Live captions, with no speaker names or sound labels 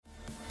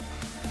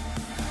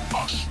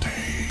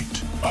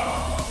State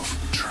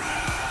of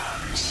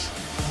Trance.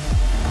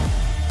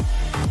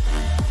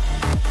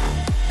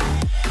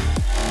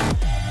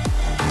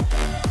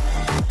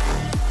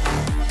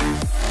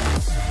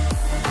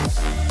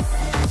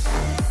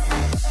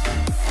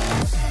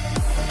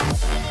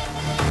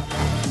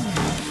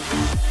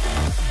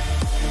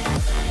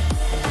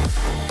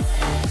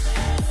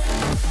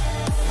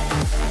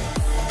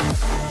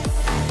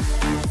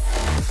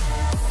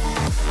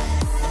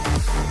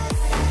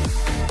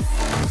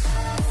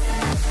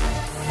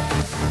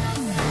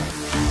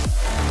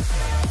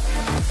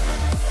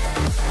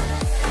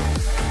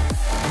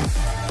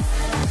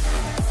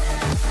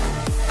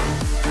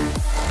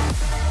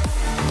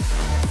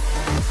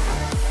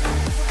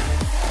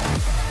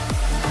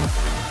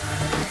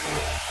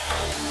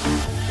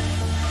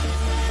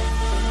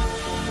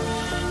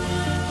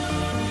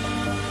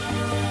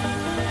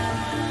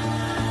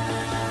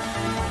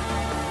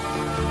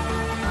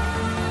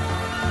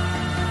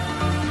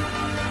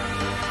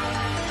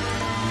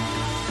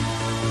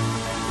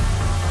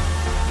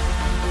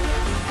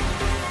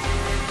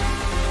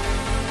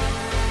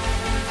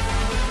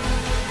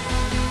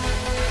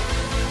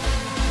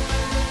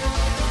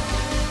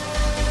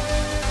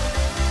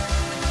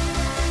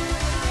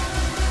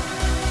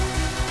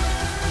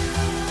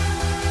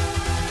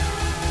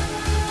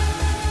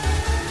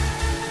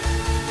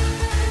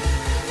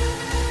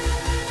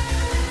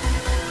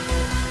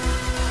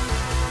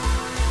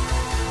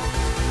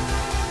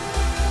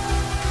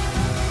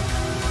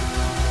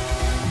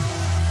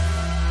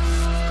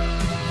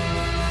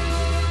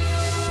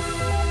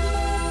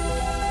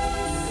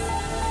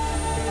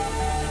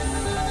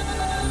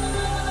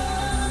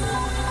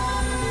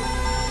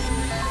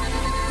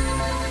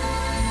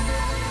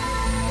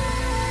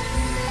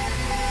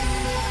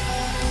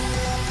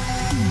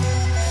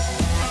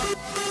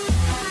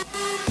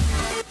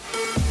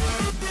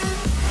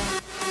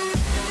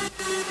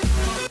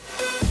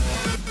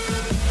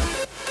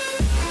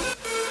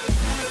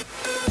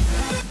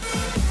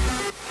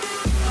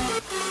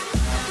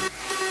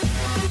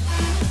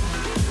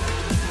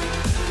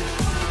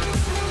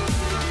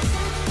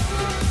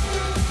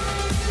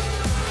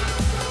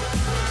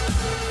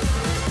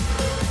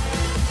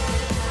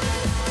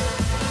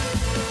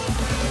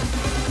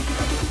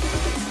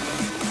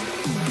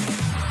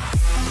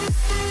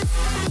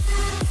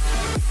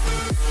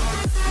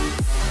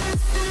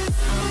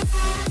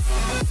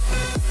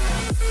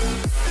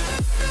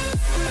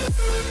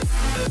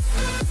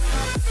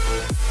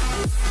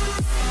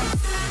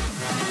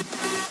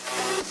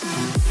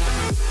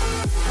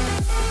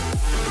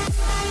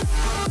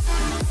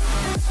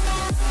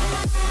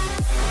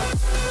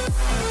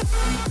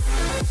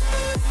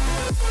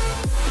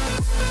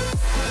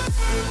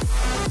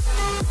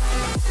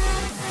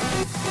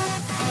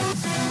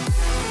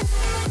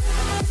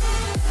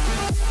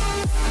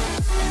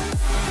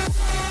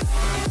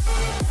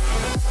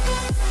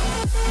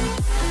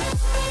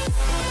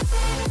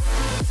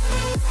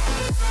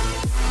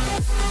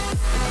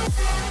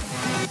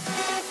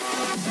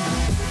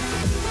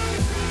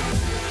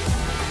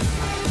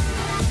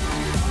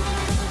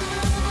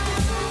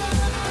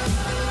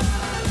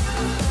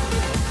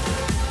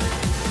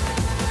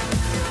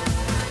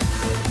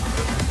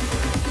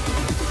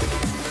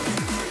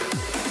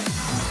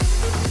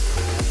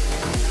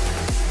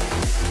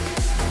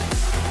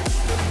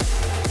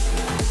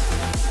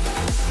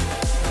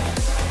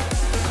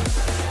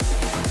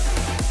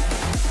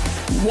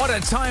 What a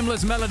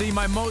timeless melody,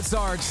 my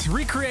Mozart,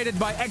 recreated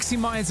by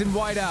Eximinds and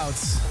Whiteout.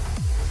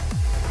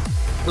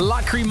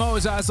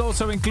 Lacrimosa is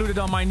also included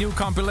on my new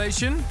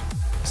compilation,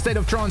 State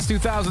of Trance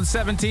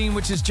 2017,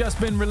 which has just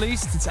been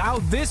released. It's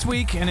out this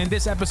week, and in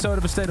this episode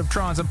of A State of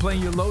Trance, I'm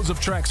playing you loads of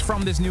tracks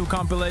from this new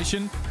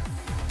compilation.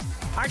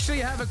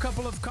 Actually, I have a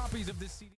couple of copies of this CD.